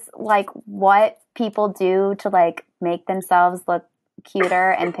is like what people do to like make themselves look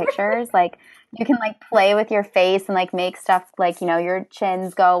cuter in pictures. Like you can like play with your face and like make stuff like, you know, your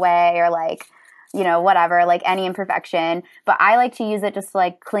chins go away, or like, you know, whatever, like any imperfection. But I like to use it just to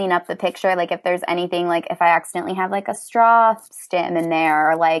like clean up the picture. Like if there's anything, like if I accidentally have like a straw stem in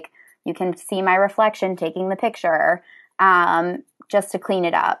there, or like you can see my reflection taking the picture, just to clean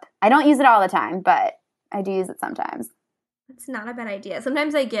it up. I don't use it all the time, but I do use it sometimes. It's not a bad idea.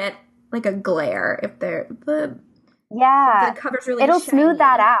 Sometimes I get like a glare if the cover's really it'll shiny. smooth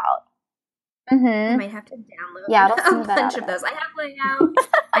that out. I might have to download a bunch of those. I have Layout.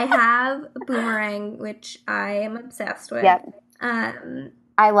 I have Boomerang, which I am obsessed with. Yep.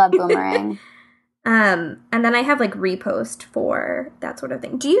 I love Boomerang. And then I have like Repost for that sort of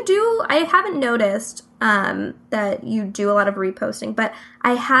thing. I haven't noticed that you do a lot of reposting, but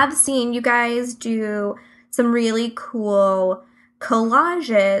I have seen you guys do some really cool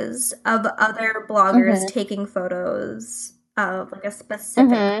collages of other bloggers taking photos of like a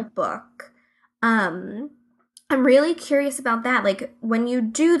specific book. I'm really curious about that. Like when you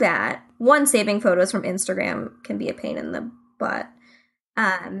do that, one, saving photos from Instagram can be a pain in the butt.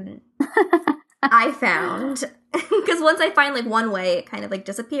 I found, because once I find like one way, it kind of like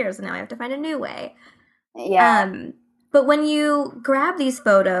disappears, and now I have to find a new way. Yeah. But when you grab these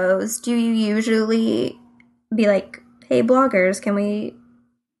photos, do you usually be like, hey bloggers, can we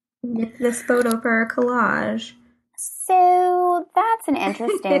get this photo for a collage? So that's an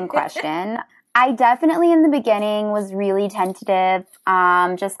interesting question. I definitely in the beginning was really tentative,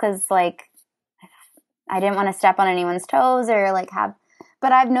 just because like I didn't want to step on anyone's toes or like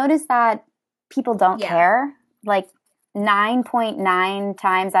but I've noticed that people don't care. Like 9.9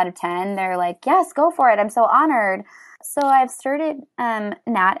 times out of 10, they're like, yes, go for it. I'm so honored. So I've started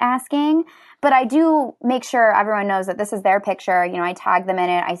not asking, but I do make sure everyone knows that this is their picture. You know, I tag them in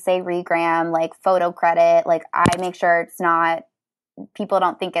it. I say regram, like photo credit. Like I make sure it's not, people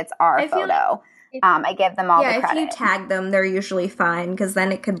don't think it's our photo. I give them all the credit. If you tag them, they're usually fine because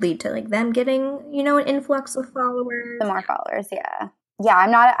then it could lead to like them getting, an influx of followers. The more followers, yeah.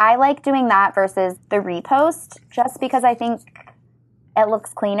 Yeah, I like doing that versus the repost just because I think it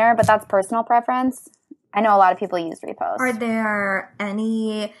looks cleaner, but that's personal preference. I know a lot of people use repost. Are there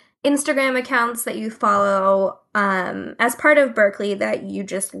any Instagram accounts that you follow as part of Berkley that you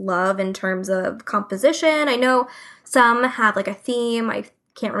just love in terms of composition? I know some have like a theme. I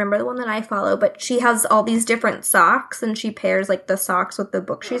can't remember the one that I follow, but she has all these different socks and she pairs like the socks with the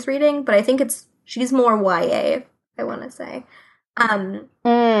book she's reading. But I think she's more YA, I want to say.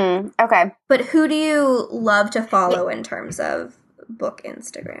 Okay. But who do you love to follow in terms of book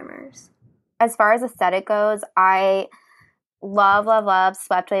Instagrammers? As far as aesthetic goes, I love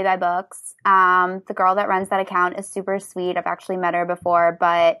Swept Away by Books. The girl that runs that account is super sweet. I've actually met her before,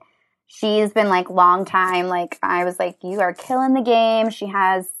 but she's been like long time. Like I was like, you are killing the game. She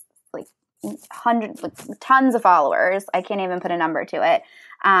has like tons of followers. I can't even put a number to it.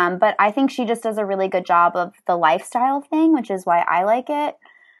 But I think she just does a really good job of the lifestyle thing, which is why I like it.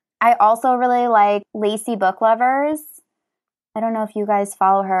 I also really like Lacey Book Lovers. I don't know if you guys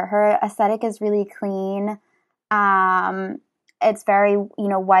follow her. Her aesthetic is really clean. It's very,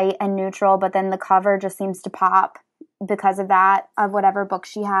 white and neutral, but then the cover just seems to pop because of that, of whatever book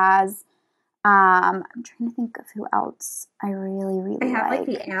she has. I'm trying to think of who else I really, really like. I have like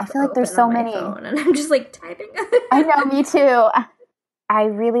the app. I feel like there's so many. And I'm just like typing. I know, me too. I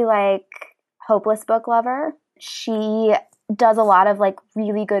really like Hopeless Book Lover. She does a lot of like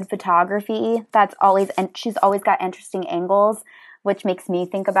really good photography. And she's always got interesting angles, which makes me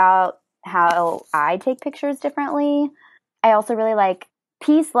think about how I take pictures differently. I also really like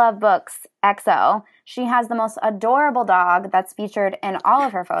Peace Love Books XO. She has the most adorable dog that's featured in all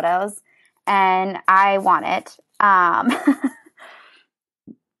of her photos, and I want it. But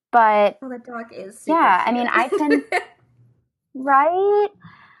that dog is super yeah, cute. I mean, I tend right.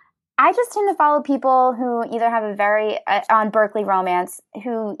 I just tend to follow people who either have a very on Berkley Romance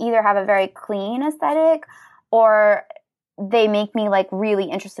who either have a very clean aesthetic or they make me like really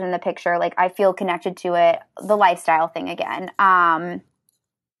interested in the picture. Like I feel connected to it. The lifestyle thing again. I'm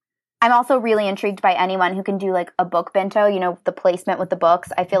also really intrigued by anyone who can do like a book bento, the placement with the books.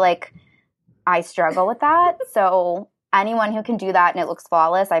 I feel like I struggle with that. So anyone who can do that and it looks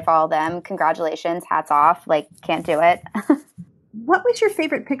flawless, I follow them. Congratulations. Hats off. Like can't do it. What was your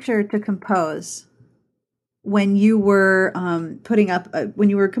favorite picture to compose when you were when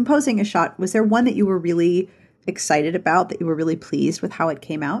you were composing a shot? Was there one that you were really excited about, that you were really pleased with how it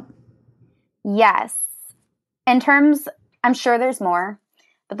came out? Yes. I'm sure there's more,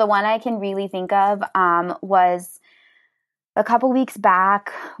 but the one I can really think of was a couple weeks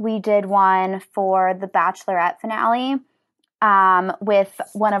back. We did one for the Bachelorette finale with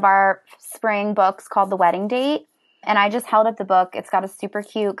one of our spring books called The Wedding Date. And I just held up the book. It's got a super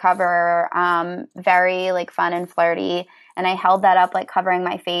cute cover, very like fun and flirty. And I held that up like covering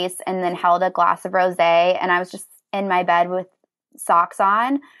my face and then held a glass of rosé. And I was just in my bed with socks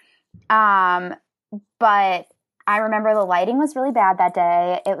on. But I remember the lighting was really bad that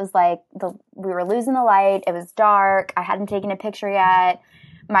day. It was like we were losing the light. It was dark. I hadn't taken a picture yet.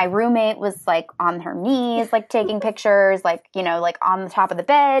 My roommate was like on her knees, like taking pictures, like, like on the top of the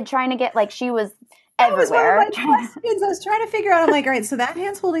bed, trying to get like she was everywhere. That was one of my questions. I was trying to figure out. I'm like, all right, so that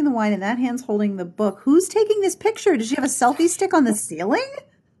hand's holding the wine and that hand's holding the book. Who's taking this picture? Did she have a selfie stick on the ceiling?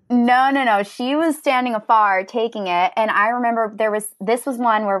 No. She was standing afar taking it. And I remember this was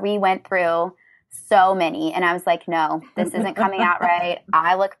one where we went through so many. And I was like, no, this isn't coming out right.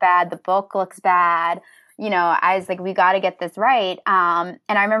 I look bad. The book looks bad. I was like, we got to get this right. And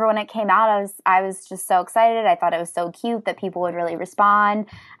I remember when it came out, I was just so excited. I thought it was so cute that people would really respond.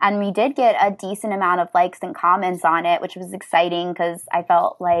 And we did get a decent amount of likes and comments on it, which was exciting because I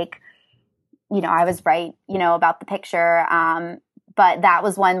felt like, I was right, about the picture. But that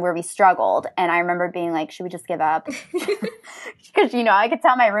was one where we struggled. And I remember being like, should we just give up? Because, I could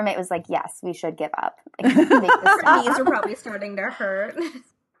tell my roommate was like, yes, we should give up. Like, make this Her knees were probably starting to hurt.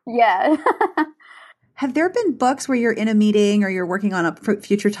 Yeah. Have there been books where you're in a meeting or you're working on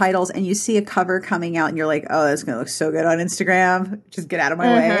future titles and you see a cover coming out and you're like, oh, that's going to look so good on Instagram. Just get out of my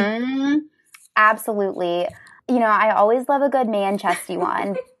way. Absolutely. I always love a good man-chesty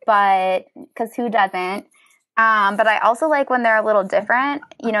one, but because who doesn't? But I also like when they're a little different,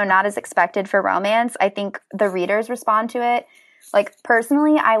 not as expected for romance. I think the readers respond to it. Like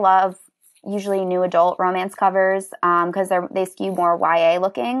personally, I love usually new adult romance covers because they skew more YA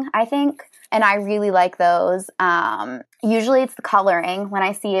looking, I think. And I really like those. Usually it's the coloring. When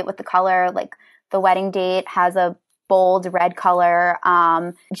I see it with the color, like The Wedding Date has a bold red color.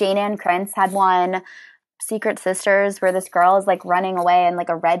 Jane Ann Krentz had one, Secret Sisters, where this girl is like running away in like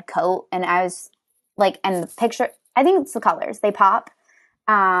a red coat. And I was like, and the picture, I think it's the colors, they pop.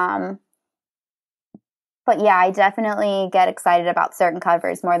 But yeah, I definitely get excited about certain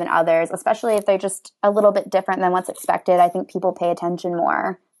covers more than others, especially if they're just a little bit different than what's expected. I think people pay attention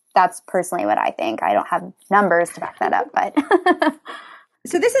more. That's personally what I think. I don't have numbers to back that up, but.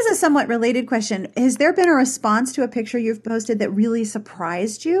 So this is a somewhat related question. Has there been a response to a picture you've posted that really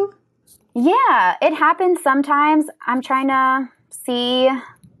surprised you? Yeah, it happens sometimes. I'm trying to see.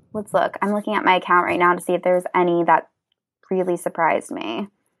 Let's look. I'm looking at my account right now to see if there's any that really surprised me.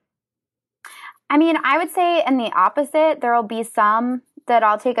 I mean, I would say in the opposite, there will be some that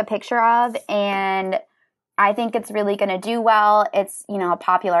I'll take a picture of and I think it's really going to do well. It's, you know, a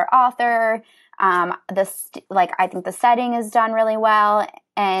popular author. I think the setting is done really well.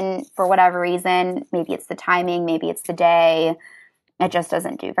 And for whatever reason, maybe it's the timing, maybe it's the day, it just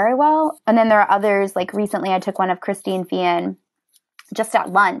doesn't do very well. And then there are others, like recently I took one of Christine Fian just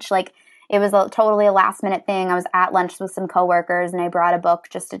at lunch. Like it was totally a last minute thing. I was at lunch with some coworkers and I brought a book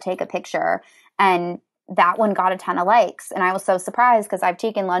just to take a picture. And that one got a ton of likes. And I was so surprised because I've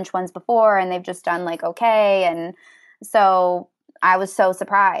taken lunch ones before and they've just done like okay. And so I was so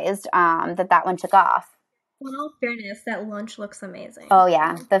surprised that one took off. Well, in all fairness, that lunch looks amazing. Oh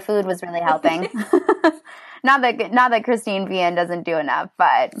yeah, the food was really helping. Not that Christine Vian doesn't do enough,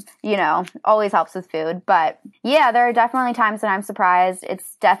 but you know, always helps with food. But yeah, there are definitely times when I'm surprised.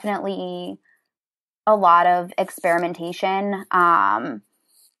 It's definitely a lot of experimentation. I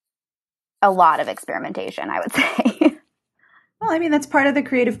would say. Well, I mean, that's part of the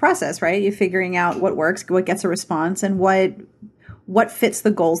creative process, right? You're figuring out what works, what gets a response, and what fits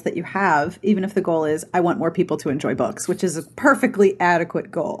the goals that you have, even if the goal is, I want more people to enjoy books, which is a perfectly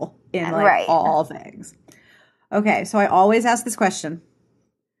adequate goal in all things. Okay, so I always ask this question.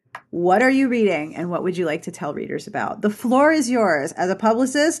 What are you reading and what would you like to tell readers about? The floor is yours. As a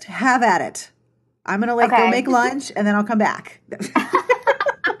publicist, have at it. I'm going to go make lunch and then I'll come back.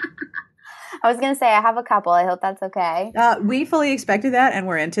 I was going to say, I have a couple. I hope that's okay. We fully expected that and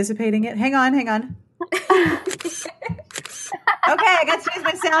we're anticipating it. Hang on. Okay, I got to use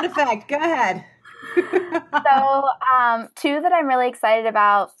my sound effect. Go ahead. So, two that I'm really excited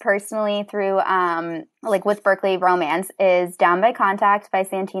about personally through, with Berkley Romance is Down by Contact by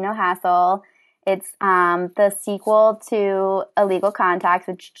Santino Hassel. It's the sequel to Illegal Contact,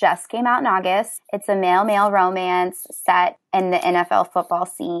 which just came out in August. It's a male-male romance set in the NFL football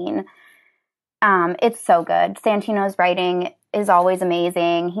scene. It's so good. Santino's writing is always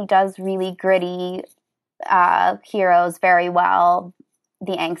amazing. He does really gritty heroes very well.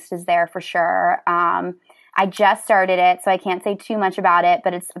 The angst is there for sure. I just started it, so I can't say too much about it,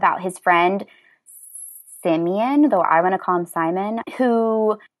 but it's about his friend Simeon, though I want to call him Simon,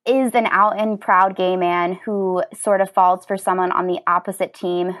 who is an out and proud gay man who sort of falls for someone on the opposite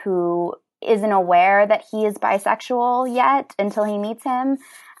team who isn't aware that he is bisexual yet until he meets him.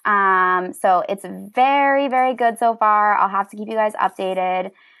 So it's very, very good so far. I'll have to keep you guys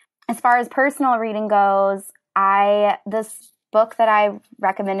updated. As far as personal reading goes, this book that I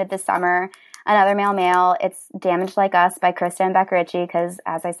recommended this summer, another male, it's Damaged Like Us by Krista and Beck Ritchie, because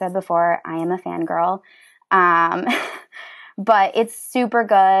as I said before, I am a fangirl. But it's super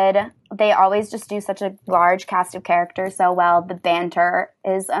good. They always just do such a large cast of characters so well. The banter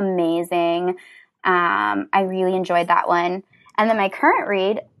is amazing. I really enjoyed that one. And then my current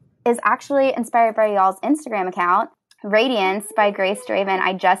read is actually inspired by y'all's Instagram account, Radiance by Grace Draven.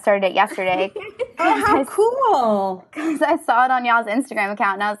 I just started it yesterday. Oh, how cool. Because I saw it on y'all's Instagram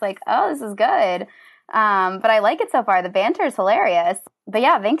account and I was like, oh, this is good. But I like it so far. The banter is hilarious. But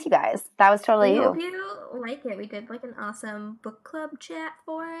yeah, thanks you guys. That was totally you. I hope you like it. We did like an awesome book club chat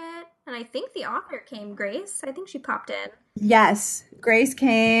for it. And I think the author came, Grace. I think she popped in. Yes, Grace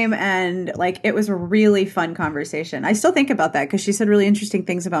came and it was a really fun conversation. I still think about that because she said really interesting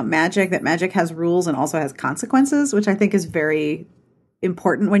things about magic, that magic has rules and also has consequences, which I think is very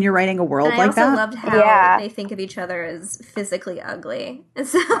important when you're writing a world like that. I also loved how they think of each other as physically ugly. And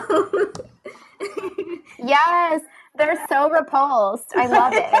so yes, they're so repulsed. I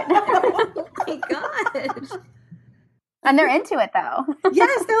love it. Oh my gosh. And they're into it though.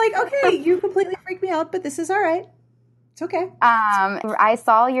 Yes, they're like, okay, you completely freak me out, but this is all right. It's okay. I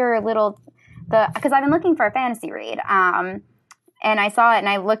saw your because I've been looking for a fantasy read. And I saw it and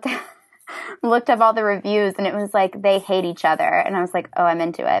I looked up all the reviews and it was like they hate each other. And I was like, oh, I'm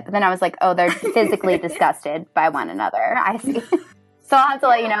into it. But then I was like, oh, they're physically disgusted by one another. I see. So I'll have to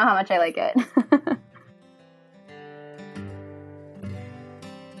let you know how much I like it.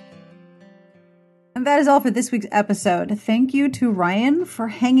 And that is all for this week's episode. Thank you to Ryanne for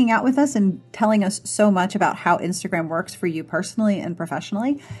hanging out with us and telling us so much about how Instagram works for you personally and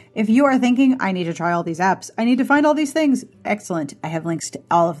professionally. If you are thinking, I need to try all these apps, I need to find all these things, excellent. I have links to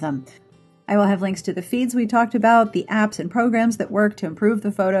all of them. I will have links to the feeds we talked about, the apps and programs that work to improve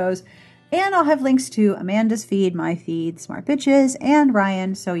the photos, and I'll have links to Amanda's feed, my feed, Smart Bitches, and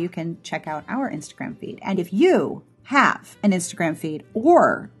Ryanne, so you can check out our Instagram feed. And if you have an Instagram feed,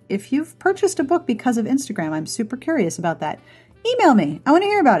 or if you've purchased a book because of Instagram, I'm super curious about that. Email me. I want to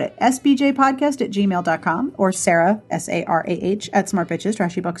hear about it. sbjpodcast@gmail.com or Sarah, Sarah, at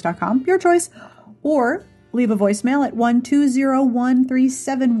smartbitchestrashybooks.com. Your choice. Or leave a voicemail at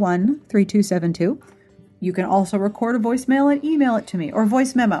 1-201-371-3272. You can also record a voicemail and email it to me, or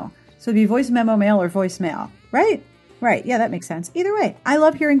voice memo. So it'd be voice memo mail or voicemail, right? Right. Yeah, that makes sense. Either way, I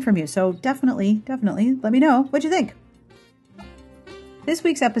love hearing from you. So definitely let me know what you think. This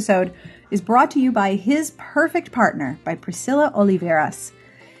week's episode is brought to you by His Perfect Partner by Priscilla Oliveras.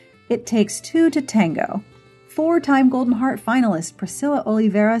 It Takes Two to Tango. 4-time Golden Heart finalist Priscilla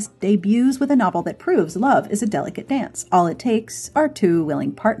Oliveras debuts with a novel that proves love is a delicate dance. All it takes are two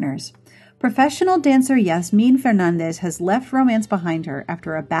willing partners. Professional dancer Yasmin Fernandez has left romance behind her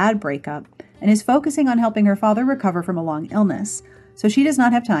after a bad breakup and is focusing on helping her father recover from a long illness. So she does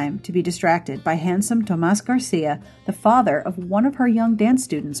not have time to be distracted by handsome Tomas Garcia, the father of one of her young dance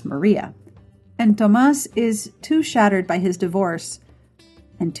students, Maria. And Tomas is too shattered by his divorce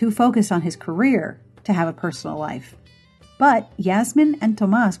and too focused on his career to have a personal life. But Yasmin and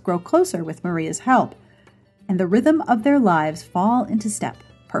Tomas grow closer with Maria's help, and the rhythm of their lives fall into step,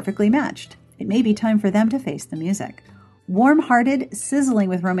 perfectly matched. It may be time for them to face the music. Warm-hearted, sizzling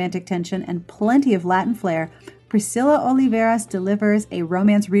with romantic tension, and plenty of Latin flair, Priscilla Oliveras delivers a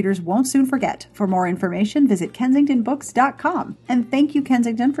romance readers won't soon forget. For more information, visit kensingtonbooks.com. And thank you,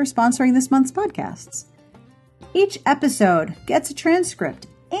 Kensington, for sponsoring this month's podcasts. Each episode gets a transcript,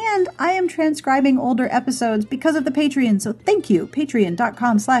 and I am transcribing older episodes because of the Patreon, so thank you,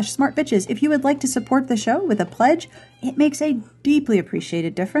 patreon.com/smartbitches. If you would like to support the show with a pledge, it makes a deeply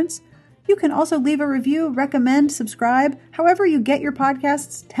appreciated difference. You can also leave a review, recommend, subscribe. However you get your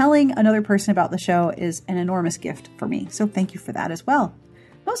podcasts, telling another person about the show is an enormous gift for me, so thank you for that as well.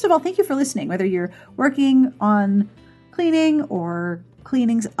 Most of all, thank you for listening, whether you're working on cleaning or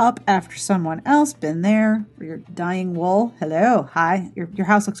cleaning's up after someone else, been there, or you're dyeing wool. Hello, hi, your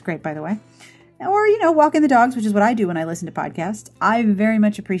house looks great, by the way. Or, walking the dogs, which is what I do when I listen to podcasts. I very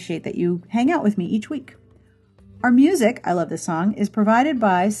much appreciate that you hang out with me each week. Our music, I love this song, is provided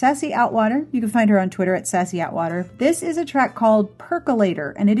by Sassy Outwater. You can find her on Twitter at Sassy Outwater. This is a track called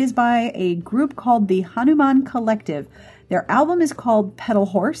Percolator, and it is by a group called the Hanuman Collective. Their album is called Pedal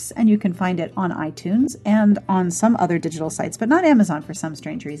Horse, and you can find it on iTunes and on some other digital sites, but not Amazon for some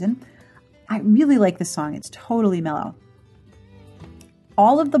strange reason. I really like this song. It's totally mellow.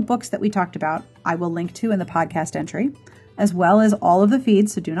 All of the books that we talked about, I will link to in the podcast entry, as well as all of the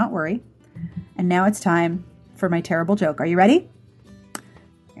feeds, so do not worry. And now it's time for my terrible joke. Are you ready?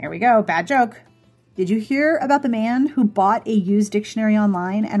 Here we go. Bad joke. Did you hear about the man who bought a used dictionary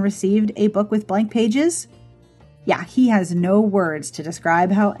online and received a book with blank pages? Yeah, he has no words to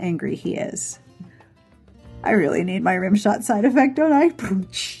describe how angry he is. I really need my rim shot side effect, don't I?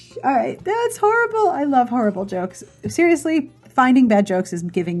 All right, that's horrible. I love horrible jokes. Seriously, finding bad jokes is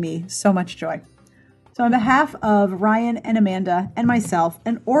giving me so much joy. So on behalf of Ryanne and Amanda and myself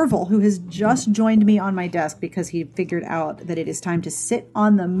and Orville, who has just joined me on my desk because he figured out that it is time to sit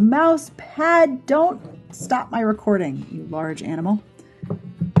on the mouse pad. Don't stop my recording, you large animal.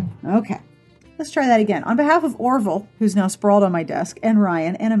 Okay. Let's try that again. On behalf of Orville, who's now sprawled on my desk, and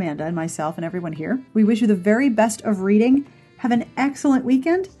Ryanne and Amanda and myself and everyone here, we wish you the very best of reading. Have an excellent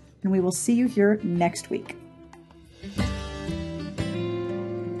weekend, and we will see you here next week.